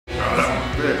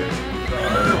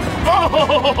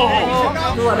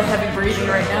There's a lot of heavy breathing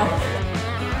right now.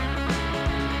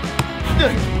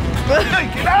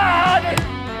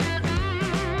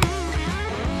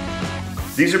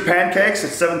 These are pancakes.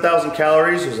 It's 7,000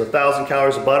 calories. There's 1,000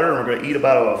 calories of butter, and we're going to eat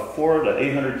about 400 to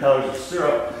 800 calories of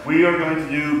syrup. We are going to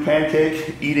do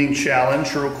pancake eating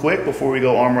challenge real quick before we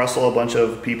go arm wrestle a bunch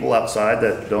of people outside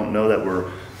that don't know that we're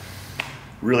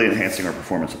really enhancing our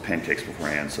performance of pancakes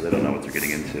beforehand, so they don't know what they're getting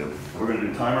into. We're going to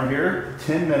do timer here,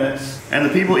 10 minutes. And the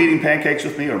people eating pancakes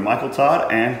with me are Michael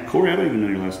Todd and Corey. I don't even know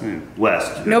your last name.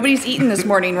 West. Nobody's eaten this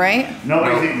morning, right?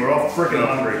 Nobody's eating. We're all freaking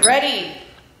hungry. Ready,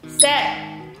 set,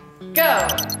 go.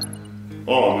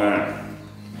 Oh man.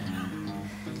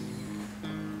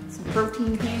 Some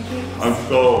protein pancakes.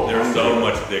 They're so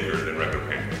much thicker than regular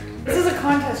pancakes. This is a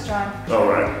contest, John. All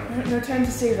right. No time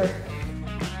to savor.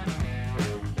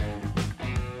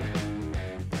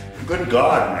 Good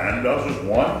God, man. That was just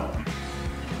one.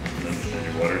 And then just in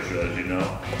your watershed, as you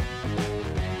know.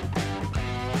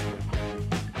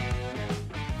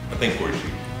 I think we're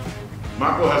cheap.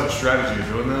 Michael has a strategy of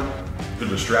doing that to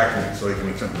distract me so he can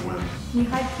attempt to win. You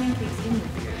hide pancakes in your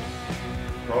beard.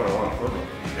 Probably don't want to flip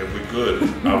If we could,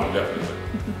 I would definitely.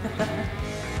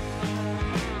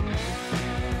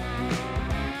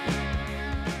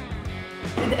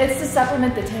 It's to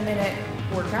supplement the 10-minute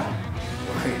workout.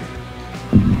 Right.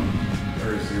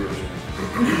 Very zero.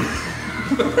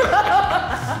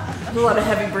 There's a lot of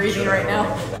heavy breathing right now.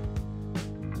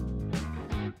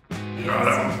 God,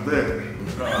 that one's thick.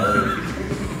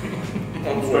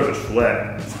 I'm starting to sweat.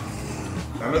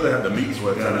 I know they had the meat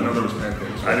sweats. I didn't know there was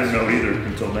pancakes. I didn't know either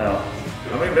until now.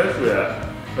 How many minutes do we have?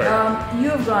 You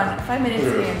have gone 5 minutes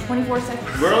and 24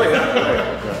 seconds. We're only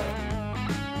halfway. Okay.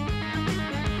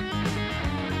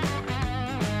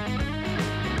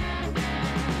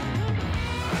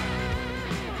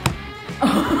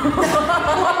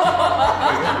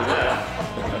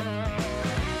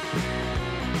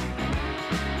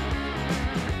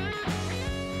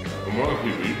 I'm gonna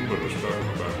keep eating, but it's stuck in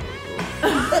my back.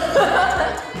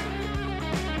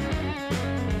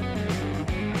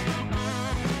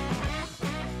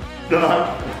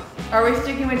 Are we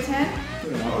sticking with 10?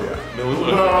 Oh yeah. No, we would.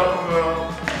 No.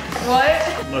 What?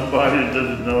 My body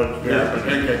doesn't know it's fair. The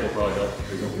pancake will probably help.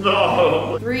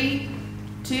 No. 3,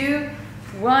 2,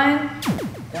 1.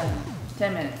 Done.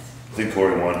 10 minutes. I think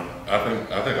Corey won. I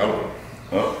think I would.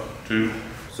 Oh. 2.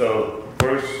 So,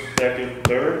 first, second,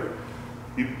 third.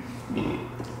 You.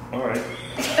 All right.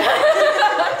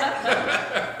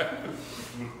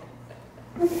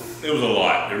 It was a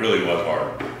lot. It really was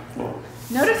hard.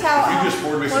 Notice how If you just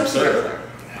poured me some close you are. syrup,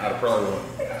 I'd probably won.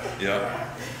 Yeah.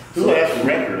 Who has the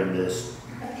record in this?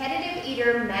 Competitive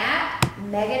eater Matt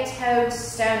Megatoad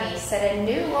Stoney set a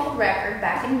new world record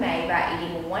back in May by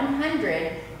eating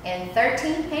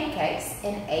 113 pancakes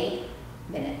in 8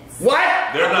 minutes.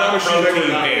 What? They're not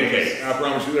protein pancakes. pancakes. I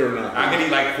promise you they were not. I could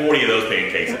eat like 40 of those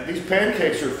pancakes. These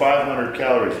pancakes are 500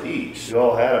 calories each. You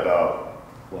all had about,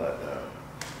 what,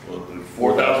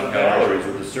 4,000 calories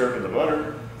with the syrup and the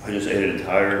butter. I just ate an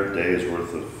entire day's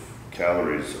worth of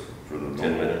calories for the 10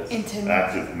 normal minutes. In 10 minutes.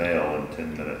 active male in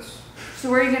 10 minutes.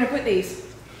 So where are you going to put these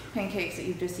pancakes that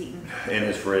you've just eaten? In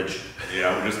his fridge.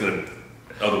 Yeah, we're just gonna.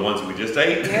 Oh, the ones that we just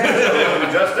ate? Yeah. We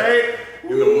just ate?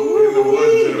 In the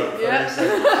woods in about 30 Yeah.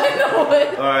 seconds. I know it.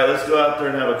 All right, let's go out there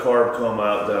and have a carb coma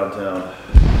out downtown.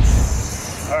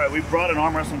 All right, we brought an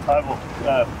arm wrestling table to,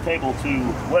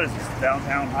 what is this,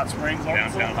 downtown Hot Springs,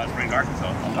 Arkansas? Downtown Hot Springs, Arkansas.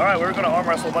 All right, we're going to arm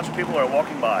wrestle a bunch of people who are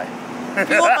walking by.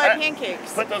 Fuel my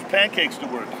pancakes. Put those pancakes to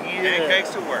work.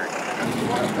 Pancakes to work.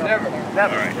 Never. All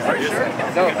right. Are you sure?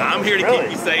 I'm here to Really?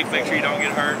 keep you safe. Make sure you don't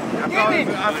get hurt. All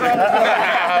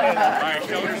right,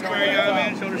 shoulder square, young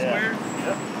man. Shoulder square.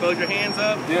 Yep. Close your hands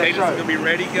up. Pages is gonna be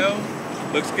ready. Go.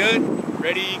 Looks good.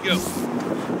 Ready. Go.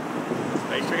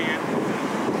 Make sure you.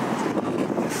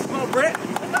 Come on, Brett.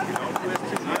 Don't twist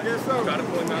too much. I guess so. Try to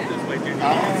pull him out this way, dude. You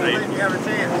have a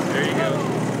chance. There you go.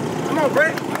 Come on,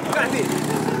 Brett. You got this. You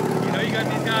know you got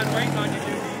these guys waiting on you,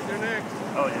 Juji. They're next.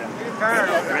 Oh, yeah.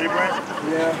 Ready, Brent?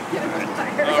 Yeah.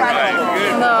 All right.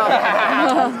 Good. No.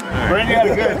 Brent, you had a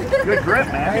good grip,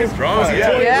 man. Strong.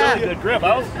 Yeah, Yeah. really good grip.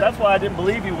 That's why I didn't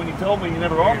believe you when you told me you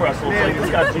never arm wrestled. So you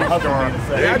just got G hustle me to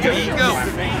say. There you go.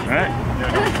 All right.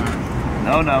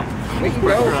 No. We can go.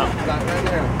 Right now.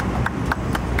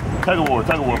 Tug of war.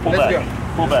 Pull Let's back. go.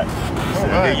 Pull back.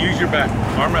 Okay, use your back.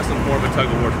 Arm wrestling more of a tug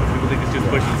of war. People think it's just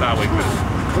pushing sideways. All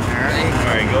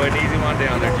right, go ahead and easy one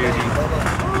down there, Juji.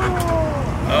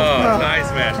 Oh,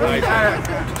 nice match, nice match.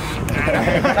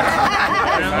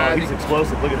 Oh, he's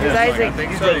explosive. Look at There's this. Isaac.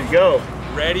 He's ready to go.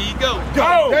 Ready, go.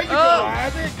 Go! There you Oh. go,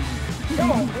 Isaac.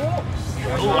 Come on, boy.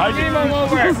 I get him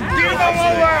over. Get him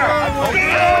over.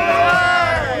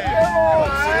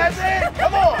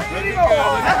 Come on. Get him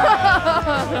over.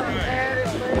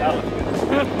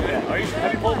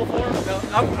 Have you pulled before? No,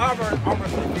 I'm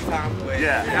wrestled a few times. But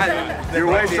Yeah. You're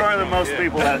way stronger than most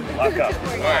people that lock up.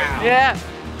 All right. Yeah.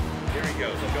 Here we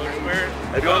go. So shoulder square.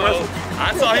 Have you ever wrestled?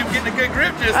 I saw him getting a good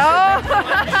grip just.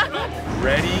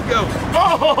 Ready, go.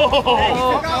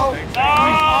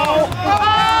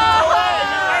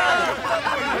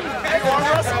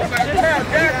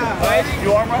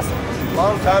 You arm wrestle?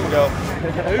 Long time ago.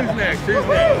 Who's next? Who's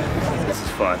next? This is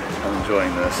fun. I'm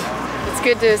enjoying this. It's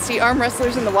good to see arm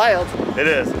wrestlers in the wild. It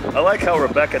is. I like how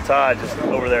Rebecca Todd just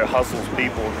over there hustles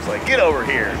people. Just like, get over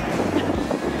here.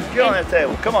 Get on that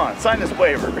table. Come on, sign this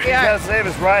waiver. He's got to save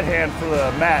his right hand for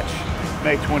the match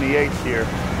May 28th here.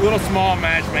 Little small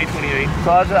match, May 28th.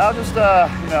 So I'll just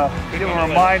you know, give him a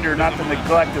reminder not to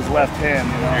neglect his left hand.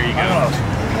 You know? There you go.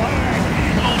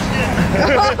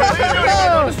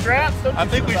 I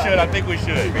think we should. I think we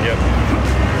should. Yep.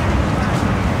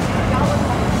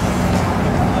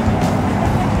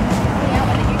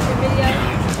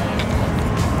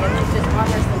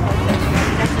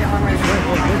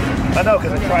 I know,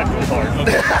 because I tried really hard. I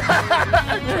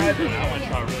want to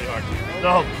try really hard.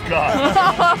 Oh, God.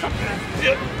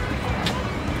 Yep.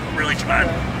 Really trying.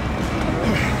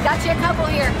 Got you a couple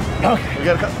here. Okay, we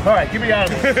got a couple. All right, get me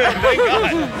out of this. Thank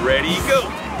God. Ready, go.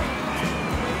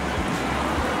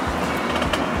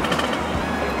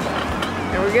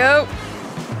 Here we go.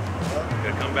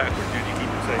 Gotta come back with Juji. Keep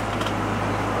him safe.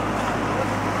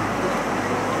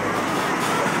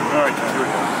 All right, here we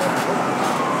go.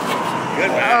 Good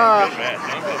match. Good match.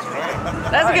 Don't feel strong.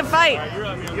 That's a good fight. All right, you're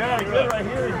up. Yeah, you're good right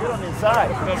here. You're good on the inside.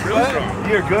 Feel real strong.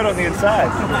 You're good on the inside.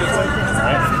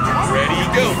 Ready,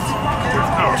 go.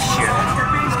 Oh, shit.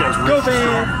 This guy's really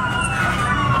strong.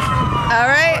 All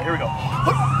right. Here we go.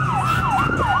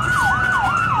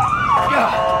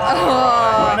 Oh.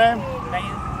 My name?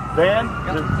 Van?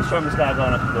 Just from this guy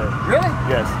going up there. Really?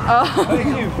 Yes. Oh.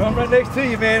 Thank you. I'm right next to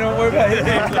you, man. Don't worry about it.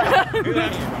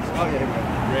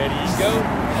 Ready, go.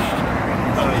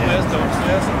 Don't twist, don't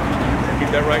twist.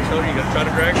 Keep that right shoulder. You gotta try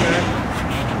to drag back.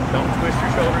 Don't twist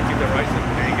your shoulder. Keep that right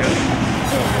shoulder. There you go.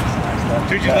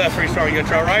 Juji's left pretty strong. You gonna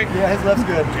try right? Yeah, his left's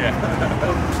good. Yeah.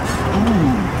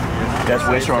 That's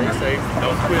way stronger. Safe.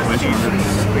 Don't twist.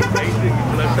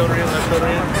 Pull that shoulder in, left shoulder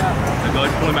in. Now go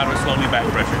ahead and pull him out with slowly back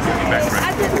pressure. Back pressure.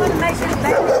 I just want to make sure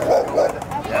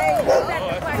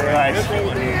Very nice.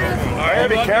 All I gotta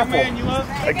be you up, careful. man, you up?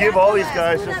 I give all these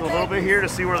guys just a little bit here to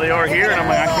see where they are here, and I'm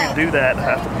like, I can't do that. I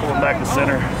have to pull them back to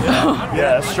center.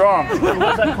 Yeah, it's strong.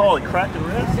 What's that called? He cracked the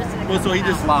wrist? Well, so he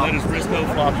just let his wrist go,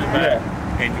 flop his back.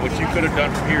 And what you could have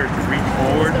done from here is to reach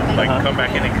forward, like come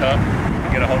back in and cup,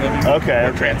 and get a hold of him. Okay.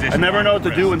 Or transition. I never know what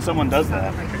to do when someone does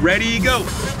that. Ready, go.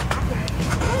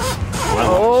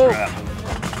 Oh.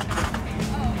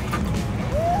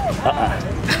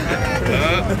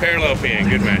 Parallel pin.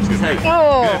 Good match. Good match.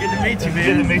 Oh. Good to meet you, man.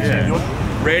 Good to meet you.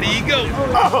 Ready, go.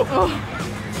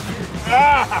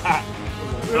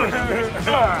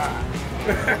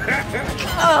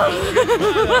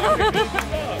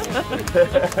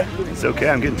 It's okay,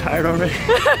 I'm getting tired already.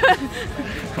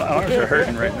 My arms are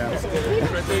hurting right now.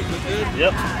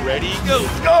 Yep. Ready, go.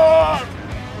 Oh!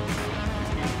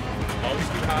 Always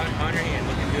keep high on your hand.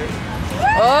 Looking good.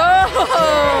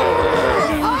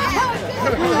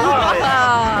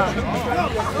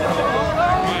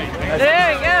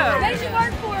 There you go. There's your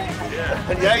word for it.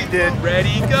 Yeah, you did.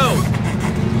 Ready, go.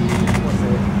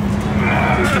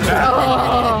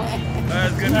 Oh.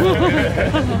 That's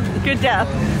good. Good job.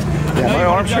 Yeah, my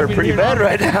arms hurt pretty bad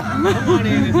right now. Come on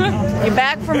in. You're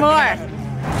back for more.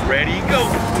 Ready, go.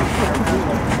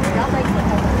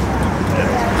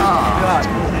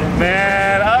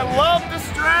 Man, I love the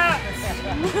straps.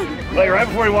 Like right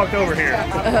before he walked over here,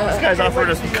 this guy's offered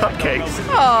us cupcakes.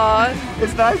 Aw.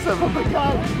 It's nice of him, but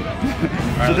God.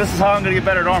 So this is how I'm gonna get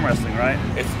better at arm wrestling, right?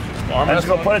 It's I'm just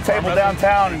gonna put a table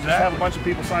downtown and just have a bunch of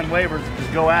people sign waivers and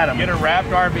just go at them. Get a wrapped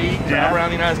RV, travel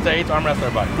around the United States, arm wrestle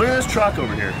everybody. Look at this truck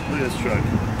over here. Look at this truck.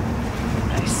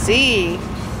 I see.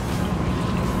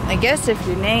 I guess if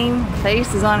your name,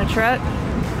 face is on a truck.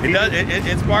 It does.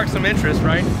 It sparks some interest,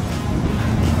 right?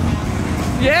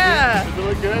 Yeah. Does it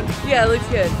look good? Yeah, it looks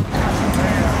good.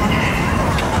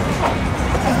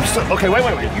 So, okay, wait.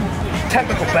 You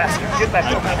technical bastard. Get back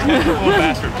up. Little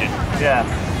bastard kid. Yeah.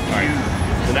 All right.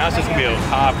 So now it's just gonna be a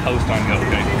high post on go.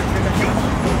 Okay.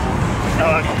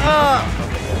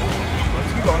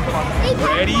 Let's keep going. Come on.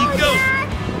 Ready, go.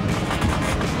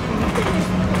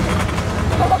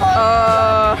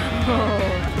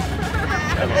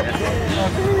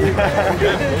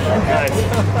 Nice.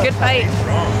 Good fight.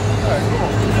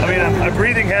 I mean, I'm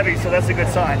breathing heavy, so that's a good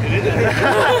sign. Here you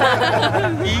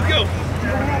go.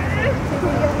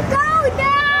 Go,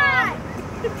 Dad!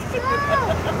 Go! Go!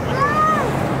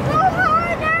 Go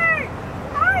harder!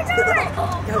 Harder!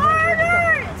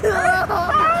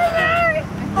 Harder!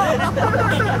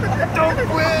 Don't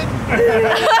quit!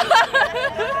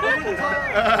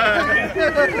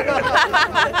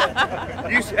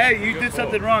 Hey, you did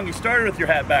something wrong. You started with your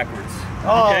hat backwards.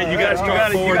 Oh, yeah, you gotta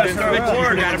start forward, then start switch.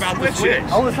 forward. You forgot about the switch.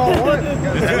 I was on one. Alright,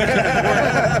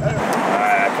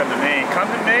 come to me. Come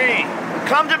to me.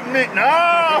 Come to me.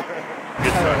 No!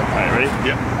 Good start. Alright, ready?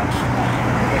 Yep.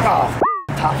 Oh,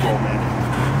 top roll, man.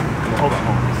 Hold on.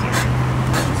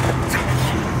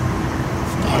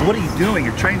 Oh, what are you doing?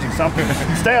 You're changing something.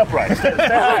 Stay upright. Stay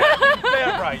high. Stay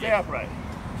upright. Stay upright.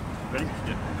 Ready?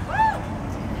 Yep.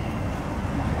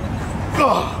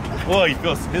 Oh. Well, he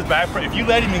feels his back pressure. If you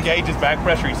let him engage his back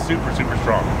pressure, he's super, super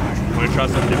strong. We're gonna try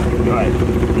something different. All right.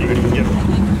 Ready? Yep.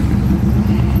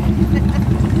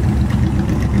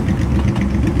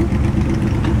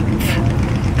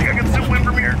 Think I can still win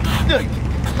from here? No, you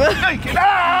can't.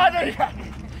 Ah, there you go.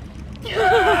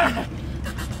 Yeah.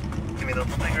 Give me those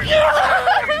fingers.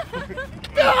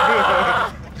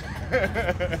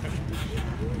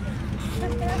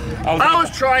 I was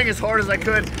trying as hard as I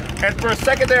could, and for a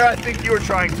second there, I think you were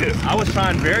trying too. I was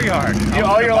trying very hard.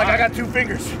 You're like, I got 2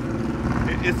 fingers.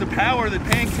 It's the power of the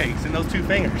pancakes in those 2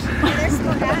 fingers. There's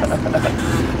still gas.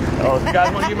 Oh, you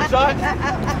guys want to give him a shot?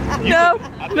 No,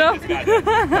 no. This guy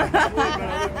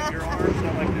Your arms,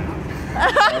 not like that.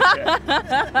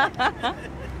 Okay.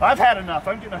 I've had enough.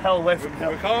 I'm getting the hell away from him.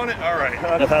 We're calling it? All right.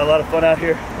 I've had a lot of fun out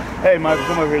here. Hey, Michael,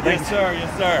 come over here. Thank Yes, you. sir.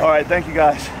 Yes, sir. All right, thank you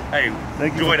guys. Hey,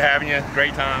 Thank you. enjoyed having you.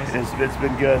 Great times. It's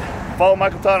been good. Follow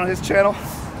Michael Todd on his channel.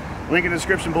 Link in the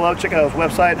description below. Check out his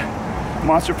website,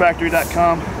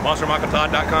 monsterfactory.com.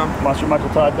 MonsterMichaelTodd.com.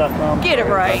 MonsterMichaelTodd.com. Get it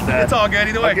right. It's all good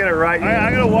either way. I get it right.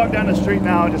 I'm going to walk down the street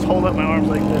now and just hold up my arms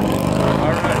like this. All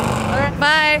right.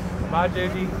 Bye. Bye,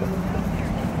 Juji.